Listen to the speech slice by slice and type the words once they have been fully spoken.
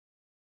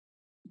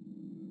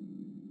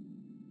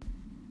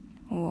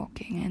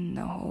walking in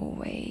the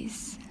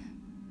hallways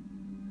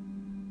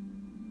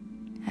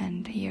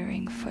and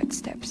hearing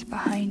footsteps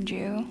behind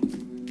you.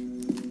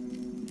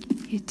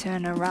 You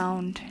turn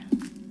around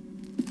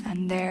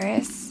and there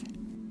is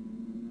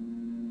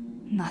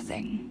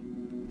nothing.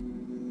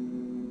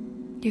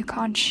 You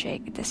can't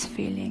shake this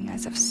feeling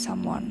as if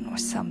someone or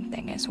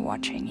something is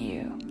watching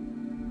you.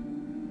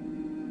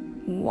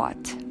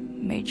 What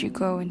made you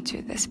go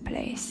into this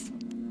place?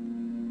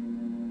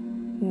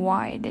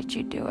 Why did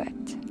you do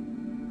it?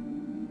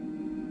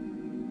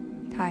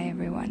 Hi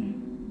everyone.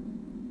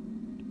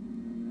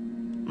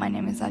 My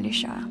name is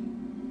Alicia.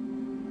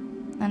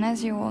 And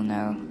as you all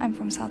know, I'm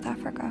from South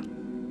Africa.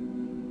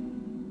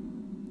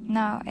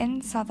 Now,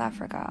 in South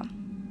Africa,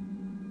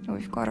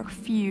 we've got a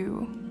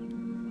few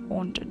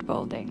haunted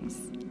buildings.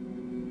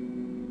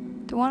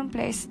 The one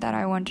place that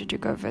I wanted to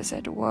go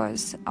visit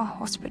was a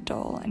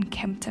hospital in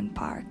Kempton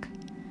Park.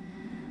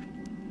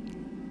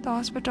 The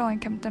hospital in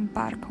Kempton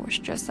Park was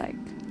just like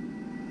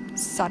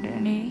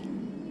suddenly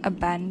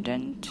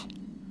abandoned.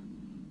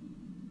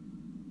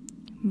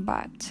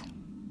 But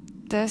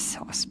this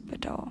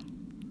hospital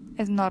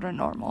is not a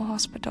normal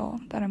hospital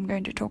that I'm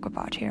going to talk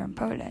about here in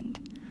Poland.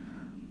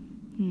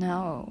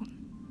 No.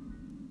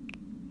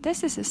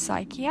 This is a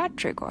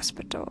psychiatric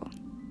hospital.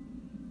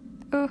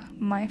 Oh,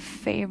 my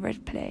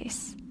favorite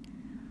place.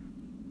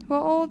 Where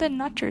all the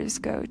nutters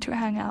go to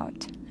hang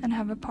out and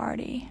have a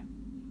party.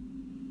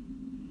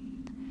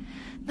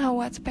 Now,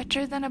 what's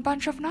better than a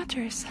bunch of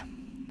nutters?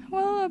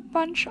 Well, a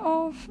bunch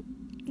of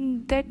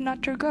dead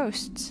nutter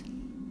ghosts.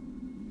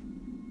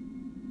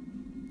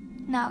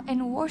 Now,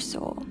 in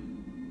Warsaw,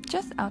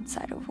 just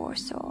outside of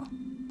Warsaw,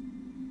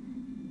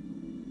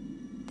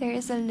 there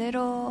is a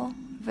little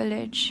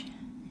village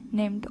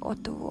named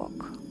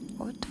Otwok.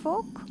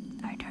 Otwok?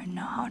 I don't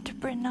know how to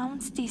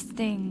pronounce these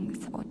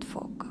things.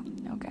 Otwok.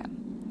 Okay.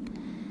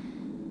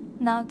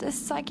 Now, this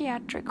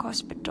psychiatric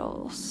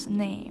hospital's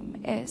name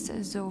is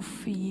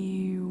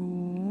Zofioka.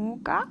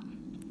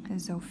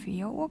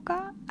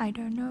 I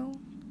don't know.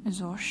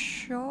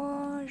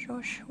 Zoshoka?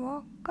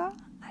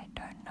 I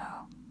don't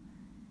know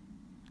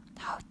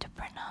how to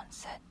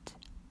pronounce it.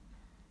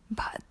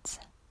 But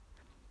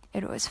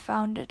it was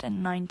founded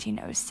in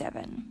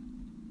 1907.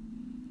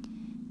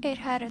 It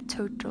had a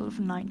total of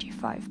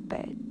 95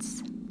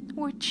 beds,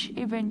 which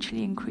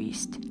eventually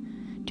increased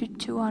to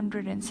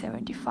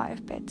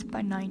 275 beds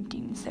by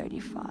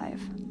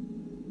 1935.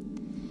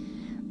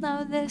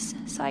 Now, this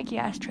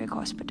psychiatric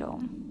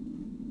hospital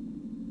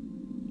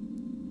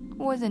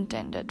was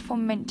intended for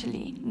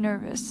mentally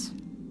nervous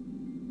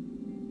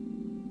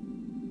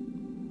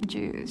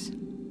Jews.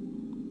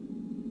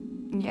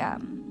 Yeah,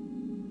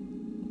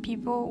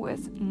 people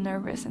with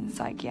nervous and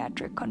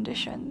psychiatric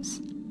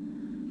conditions.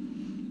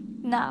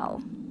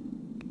 Now,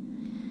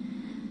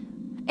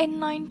 in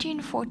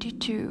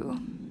 1942,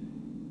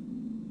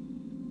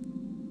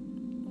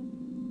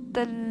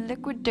 the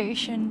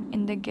liquidation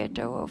in the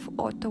ghetto of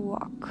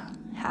Otwok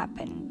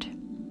happened.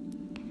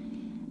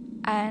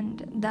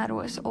 And that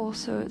was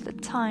also the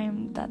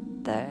time that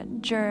the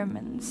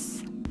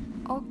Germans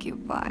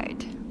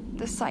occupied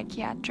the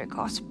psychiatric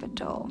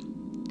hospital.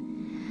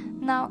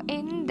 Now,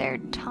 in their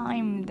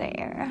time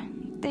there,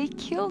 they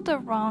killed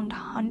around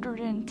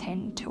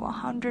 110 to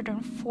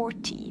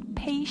 140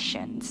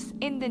 patients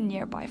in the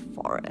nearby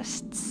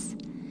forests.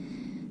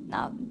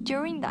 Now,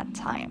 during that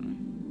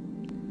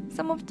time,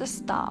 some of the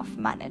staff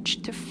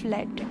managed to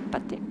flee,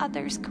 but the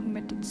others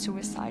committed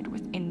suicide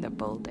within the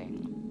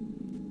building.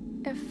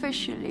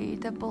 Officially,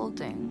 the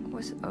building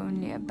was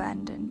only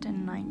abandoned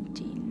in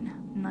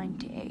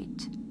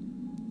 1998.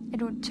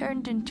 It was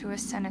turned into a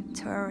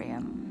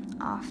sanatorium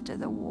after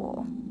the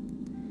war.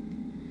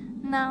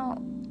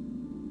 Now,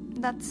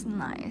 that's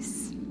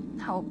nice,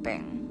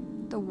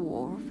 helping the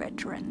war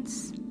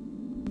veterans.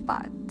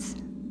 But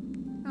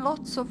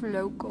lots of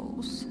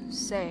locals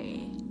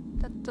say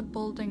that the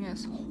building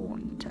is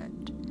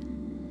haunted.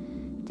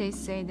 They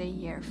say they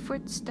hear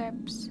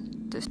footsteps,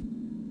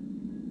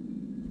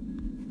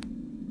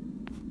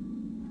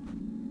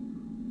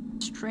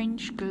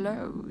 strange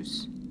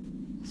glows.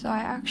 So I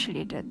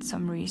actually did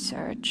some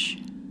research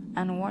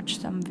and watched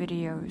some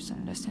videos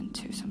and listened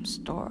to some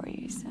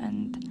stories.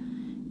 And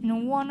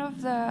in one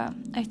of the,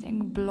 I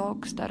think,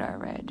 blogs that I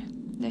read,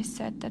 they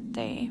said that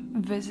they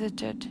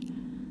visited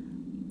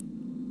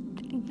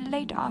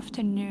late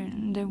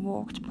afternoon. They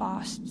walked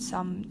past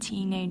some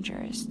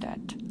teenagers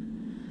that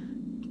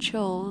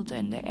chilled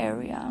in the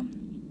area.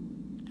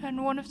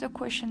 And one of the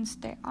questions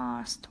they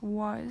asked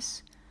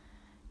was,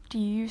 do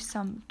you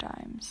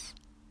sometimes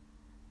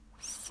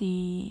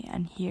see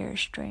and hear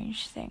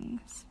strange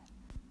things?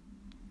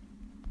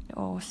 They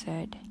all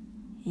said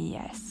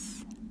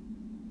yes.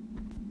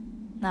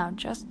 Now,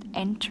 just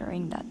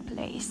entering that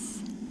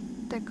place,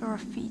 the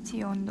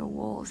graffiti on the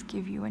walls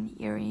give you an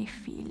eerie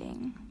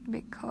feeling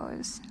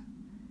because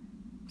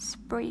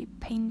spray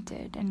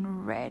painted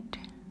in red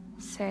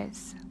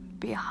says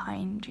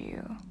behind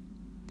you,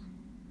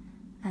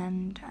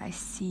 and I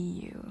see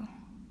you.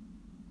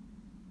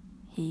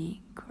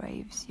 He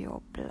craves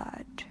your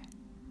blood.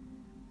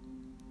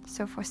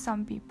 So for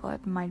some people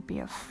it might be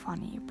a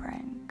funny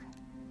prank,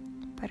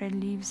 but it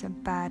leaves a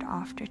bad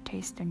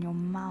aftertaste in your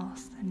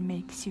mouth and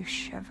makes you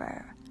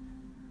shiver.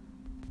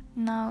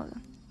 Now,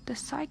 the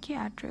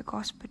psychiatric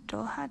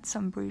hospital had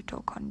some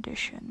brutal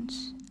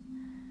conditions.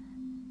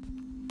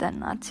 The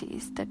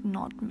Nazis did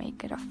not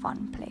make it a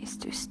fun place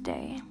to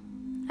stay,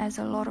 as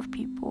a lot of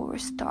people were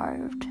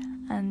starved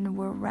and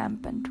were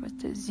rampant with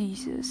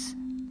diseases,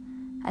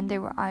 and they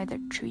were either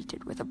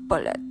treated with a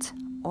bullet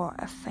or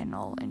a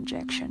fennel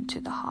injection to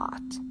the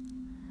heart.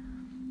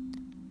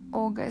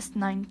 August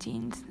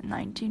 19th,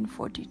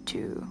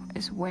 1942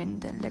 is when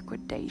the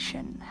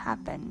liquidation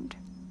happened,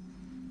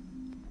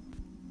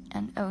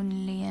 and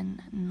only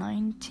in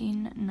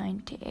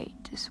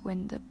 1998 is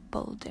when the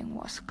building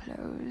was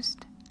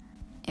closed.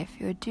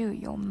 If you do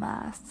your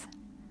math,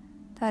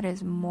 that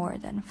is more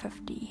than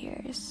 50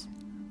 years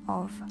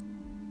of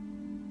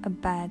a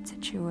bad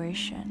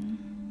situation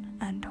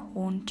and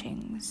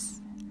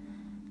hauntings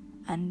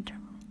and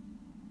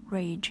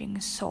raging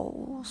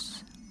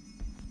souls.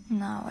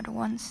 Now, at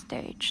one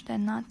stage, the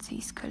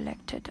Nazis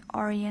collected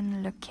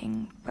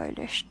Aryan-looking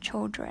Polish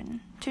children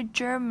to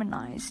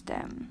Germanize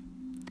them.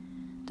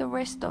 The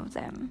rest of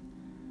them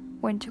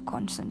went to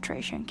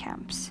concentration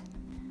camps.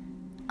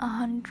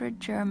 100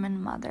 German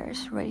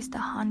mothers raised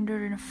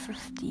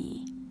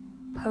 150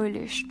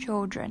 Polish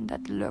children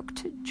that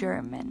looked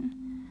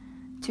German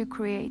to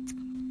create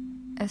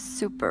a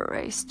super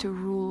race to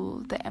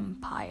rule the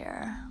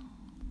empire.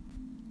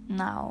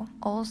 Now,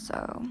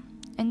 also,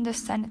 in the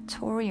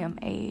sanatorium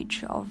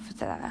age of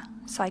the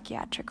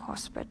psychiatric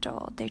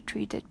hospital, they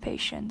treated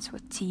patients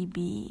with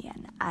TB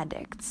and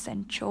addicts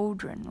and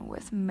children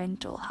with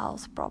mental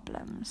health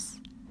problems.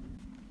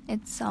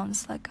 It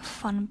sounds like a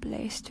fun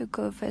place to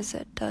go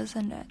visit,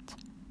 doesn't it?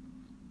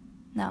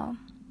 Now,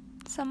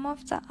 some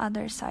of the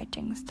other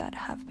sightings that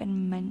have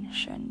been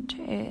mentioned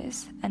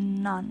is a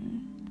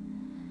nun,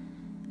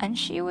 and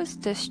she was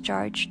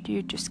discharged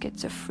due to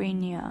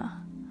schizophrenia,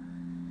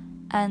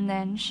 and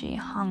then she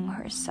hung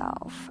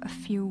herself a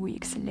few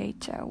weeks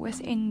later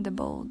within the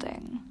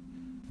building.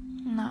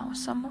 Now,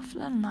 some of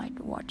the night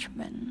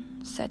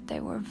watchmen said they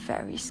were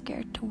very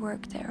scared to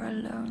work there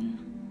alone.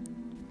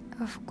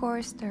 Of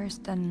course, there's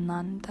the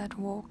nun that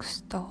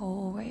walks the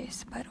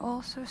hallways, but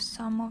also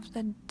some of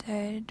the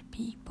dead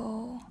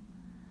people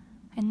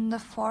in the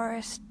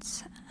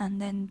forests,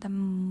 and then the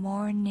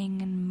mourning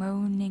and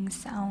moaning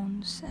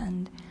sounds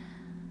and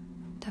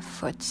the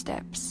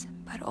footsteps,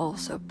 but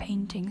also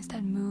paintings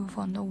that move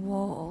on the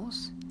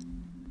walls.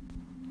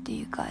 Do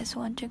you guys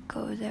want to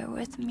go there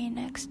with me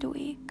next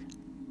week?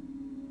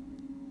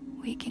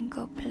 We can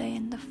go play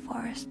in the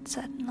forests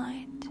at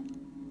night.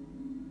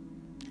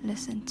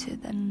 Listen to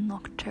the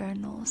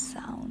nocturnal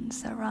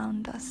sounds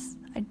around us.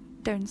 I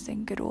don't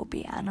think it will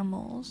be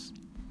animals.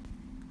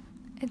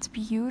 It's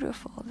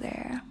beautiful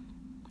there.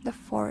 The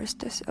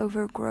forest is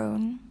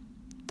overgrown.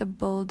 The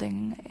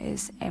building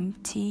is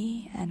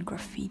empty and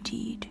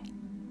graffitied.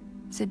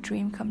 It's a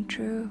dream come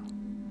true.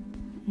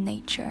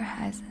 Nature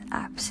has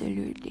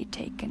absolutely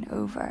taken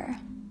over.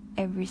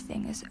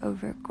 Everything is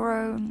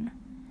overgrown.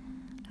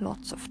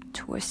 Lots of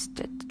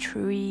twisted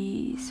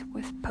trees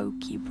with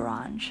pokey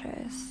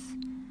branches.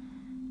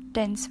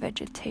 Dense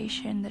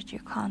vegetation that you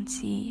can't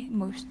see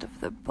most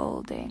of the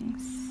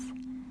buildings.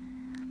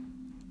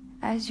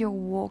 As you're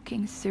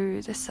walking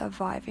through the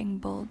surviving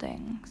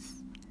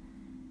buildings,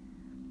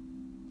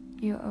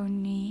 you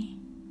only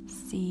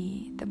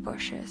see the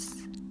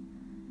bushes,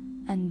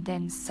 and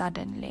then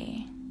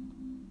suddenly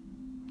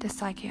the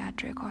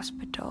psychiatric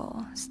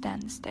hospital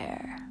stands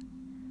there,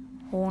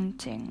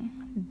 haunting,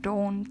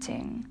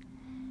 daunting,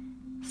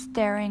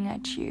 staring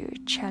at you,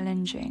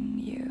 challenging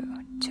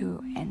you to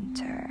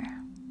enter.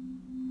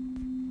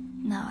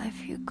 Now,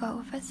 if you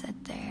go visit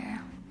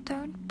there,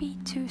 don't be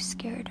too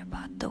scared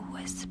about the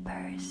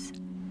whispers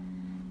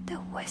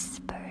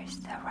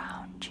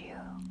around you,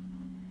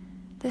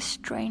 the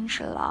strange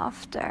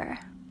laughter,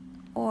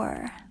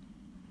 or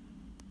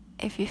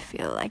if you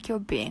feel like you're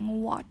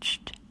being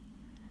watched,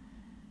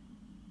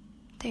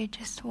 they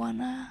just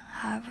wanna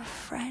have a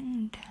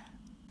friend.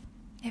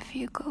 If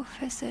you go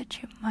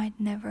visit, you might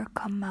never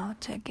come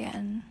out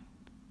again.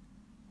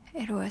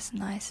 It was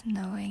nice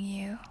knowing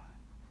you.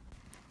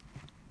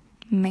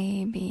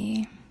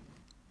 Maybe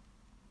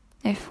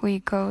if we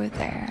go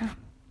there,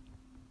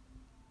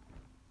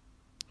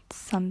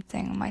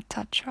 something might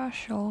touch our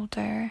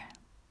shoulder,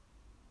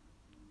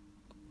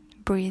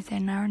 breathe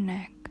in our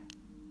neck.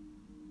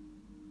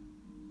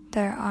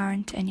 There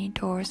aren't any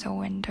doors or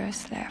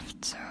windows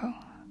left, so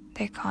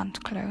they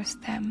can't close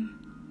them.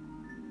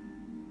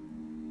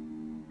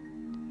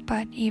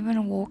 But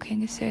even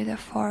walking through the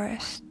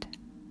forest,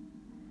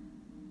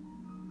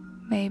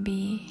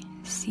 maybe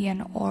see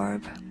an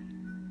orb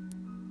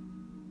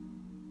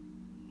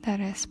that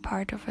is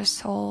part of a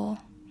soul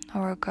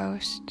or a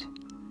ghost.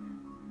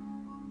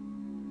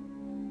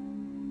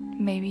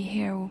 Maybe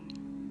hear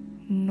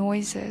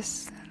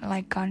noises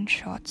like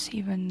gunshots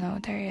even though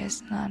there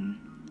is none.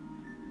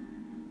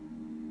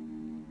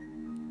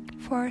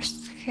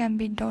 Forests can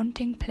be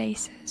daunting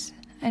places,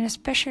 and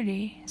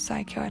especially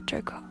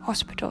psychiatric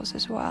hospitals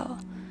as well,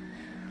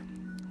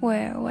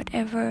 where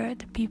whatever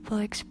the people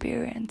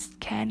experienced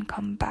can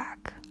come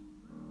back.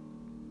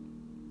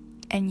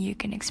 And you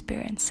can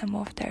experience some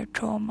of their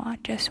trauma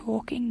just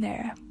walking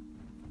there.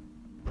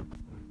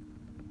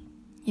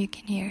 You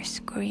can hear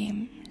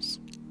screams.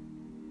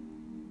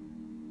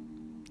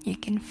 You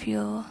can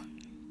feel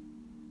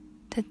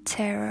the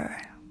terror,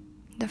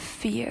 the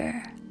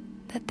fear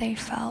that they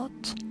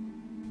felt.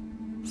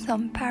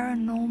 Some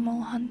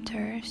paranormal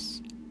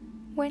hunters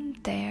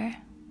went there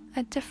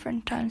at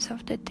different times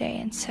of the day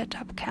and set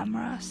up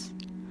cameras.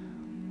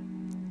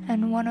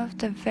 And one of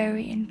the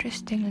very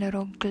interesting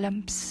little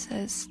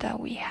glimpses that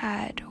we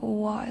had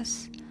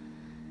was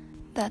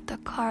that the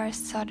car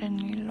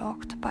suddenly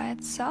locked by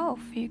itself.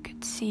 You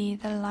could see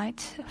the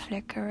lights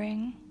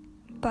flickering,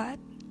 but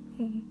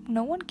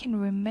no one can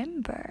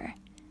remember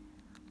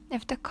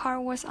if the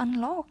car was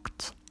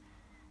unlocked.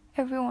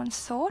 Everyone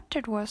thought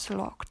it was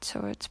locked,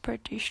 so it's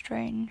pretty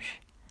strange.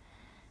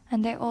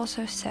 And they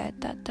also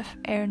said that the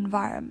air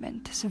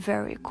environment is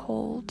very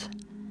cold.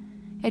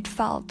 It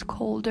felt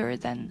colder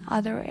than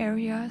other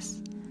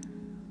areas,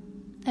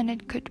 and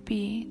it could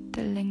be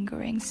the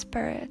lingering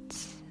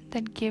spirits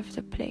that give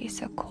the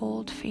place a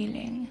cold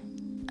feeling.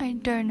 I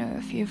don't know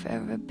if you've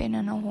ever been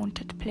in a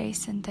haunted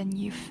place and then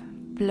you've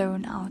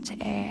blown out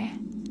air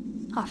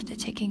after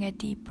taking a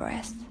deep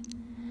breath,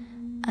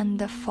 and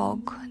the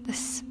fog, the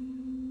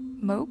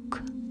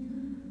smoke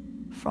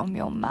from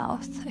your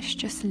mouth is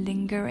just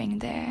lingering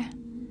there,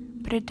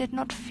 but it did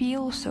not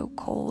feel so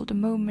cold a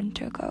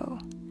moment ago.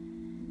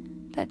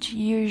 That's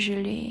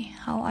usually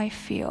how I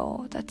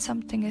feel, that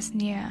something is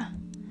near.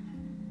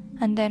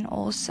 And then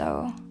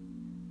also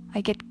I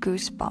get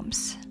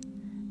goosebumps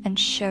and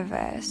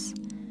shivers,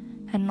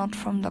 and not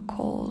from the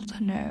cold,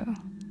 no.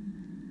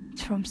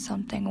 It's from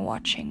something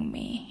watching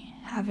me,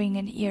 having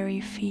an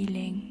eerie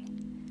feeling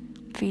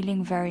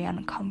very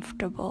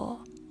uncomfortable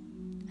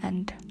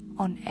and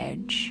on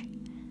edge.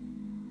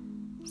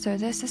 So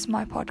this is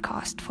my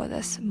podcast for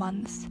this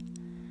month.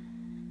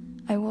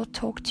 I will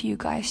talk to you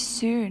guys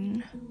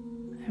soon.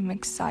 I'm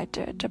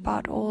excited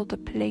about all the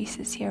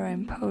places here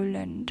in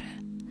Poland.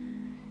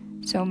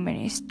 So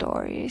many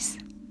stories.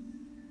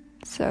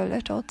 So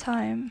little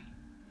time.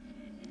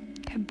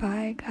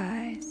 Goodbye,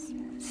 guys.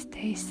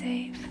 Stay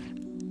safe.